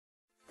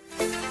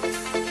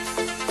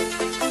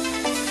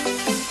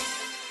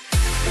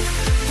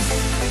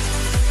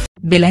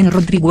Belen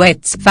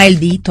Rodriguez fa il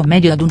dito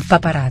medio ad un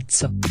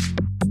paparazzo.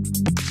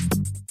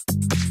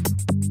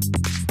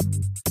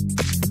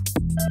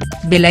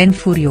 Belen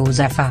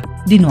furiosa fa,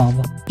 di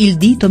nuovo, il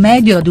dito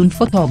medio ad un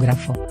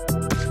fotografo.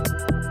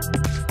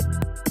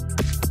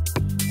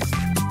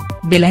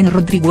 Belen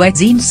Rodriguez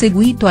in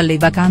seguito alle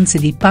vacanze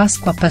di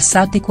Pasqua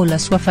passate con la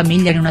sua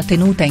famiglia in una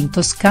tenuta in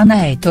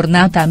Toscana è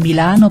tornata a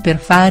Milano per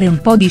fare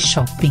un po' di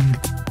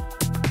shopping.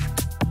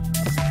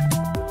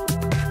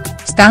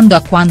 Stando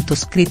a quanto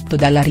scritto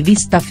dalla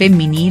rivista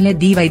femminile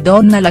Diva e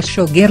Donna, la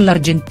showgirl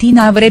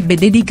argentina avrebbe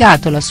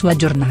dedicato la sua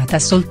giornata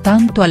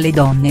soltanto alle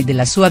donne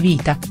della sua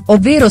vita,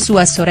 ovvero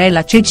sua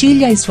sorella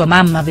Cecilia e sua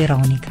mamma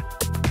Veronica.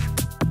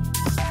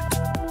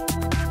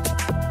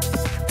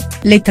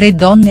 Le tre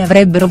donne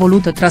avrebbero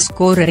voluto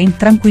trascorrere in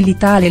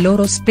tranquillità le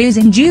loro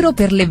spese in giro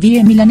per le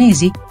vie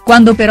milanesi,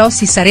 quando però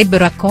si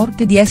sarebbero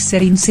accorte di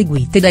essere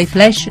inseguite dai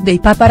flash dei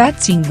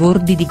paparazzi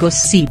ingordi di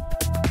gossip.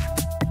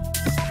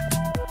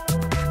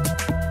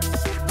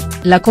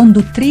 La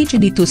conduttrice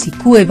di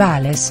Tusicu e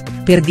Vales,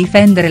 per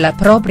difendere la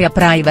propria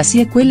privacy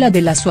e quella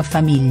della sua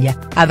famiglia,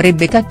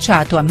 avrebbe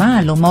cacciato a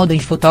malo modo i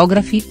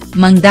fotografi,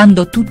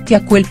 mandando tutti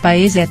a quel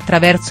paese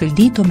attraverso il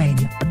dito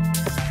medio.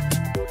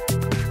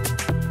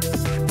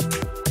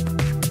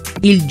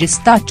 Il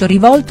gestaccio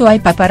rivolto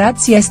ai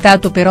paparazzi è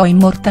stato però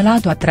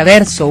immortalato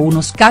attraverso uno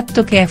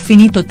scatto che è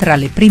finito tra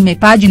le prime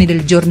pagine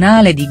del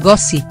giornale di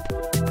gossip.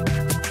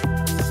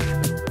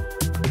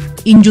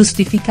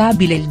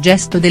 Ingiustificabile il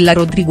gesto della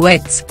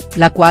Rodriguez,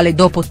 la quale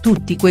dopo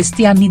tutti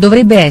questi anni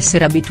dovrebbe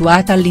essere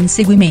abituata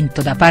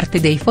all'inseguimento da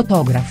parte dei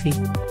fotografi.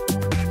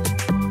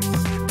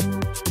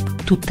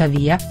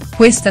 Tuttavia,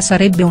 questa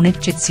sarebbe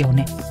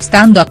un'eccezione,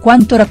 stando a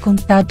quanto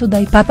raccontato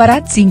dai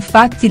paparazzi.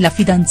 Infatti la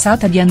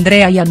fidanzata di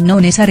Andrea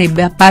Iannone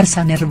sarebbe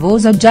apparsa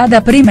nervosa già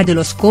da prima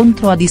dello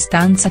scontro a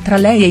distanza tra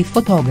lei e i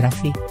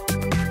fotografi.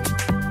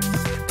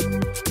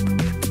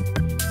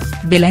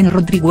 Belen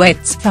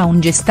Rodriguez fa un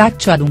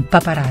gestaccio ad un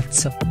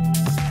paparazzo.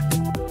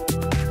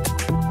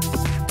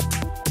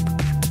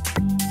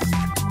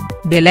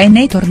 Belen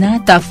è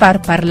tornata a far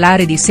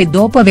parlare di sé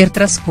dopo aver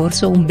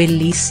trascorso un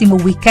bellissimo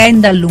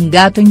weekend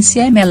allungato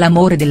insieme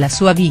all'amore della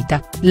sua vita,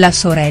 la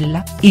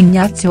sorella,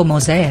 Ignazio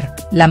Moser,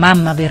 la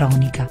mamma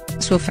Veronica,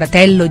 suo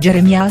fratello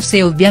Jeremias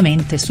e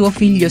ovviamente suo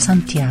figlio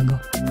Santiago.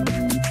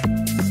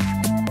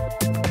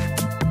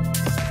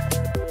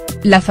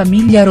 La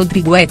famiglia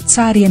Rodriguez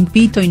ha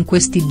riempito in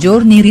questi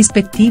giorni i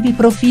rispettivi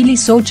profili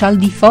social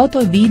di foto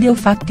e video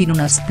fatti in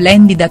una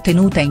splendida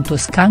tenuta in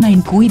Toscana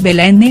in cui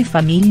Belen e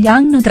famiglia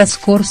hanno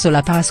trascorso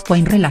la Pasqua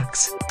in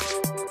relax.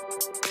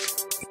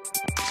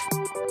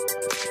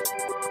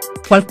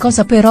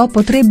 Qualcosa però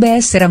potrebbe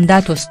essere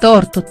andato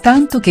storto,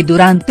 tanto che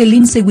durante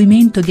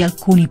l'inseguimento di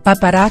alcuni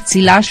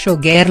paparazzi la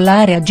showgirl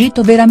ha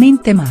reagito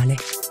veramente male.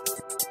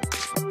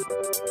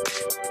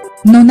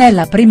 Non è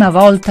la prima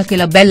volta che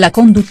la bella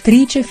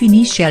conduttrice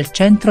finisce al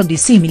centro di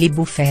simili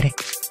bufere.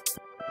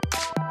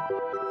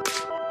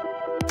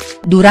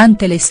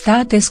 Durante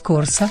l'estate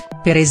scorsa,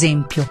 per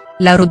esempio,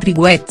 la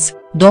Rodriguez,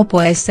 dopo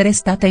essere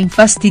stata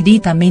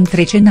infastidita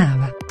mentre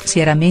cenava,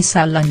 si era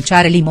messa a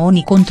lanciare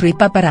limoni contro i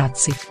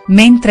paparazzi,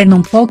 mentre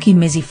non pochi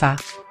mesi fa,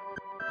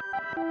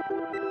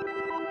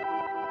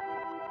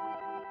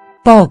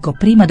 poco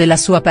prima della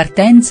sua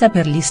partenza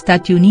per gli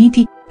Stati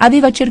Uniti,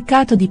 aveva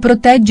cercato di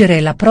proteggere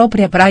la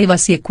propria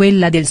privacy e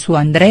quella del suo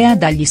Andrea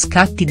dagli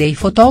scatti dei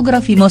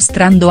fotografi,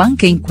 mostrando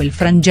anche in quel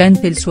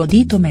frangente il suo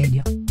dito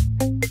medio.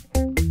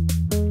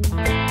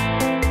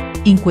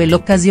 In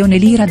quell'occasione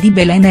l'ira di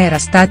Belen era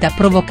stata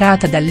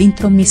provocata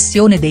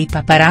dall'intromissione dei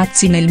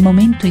paparazzi nel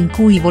momento in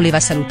cui voleva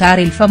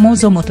salutare il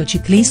famoso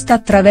motociclista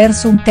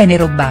attraverso un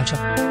tenero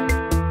bacio.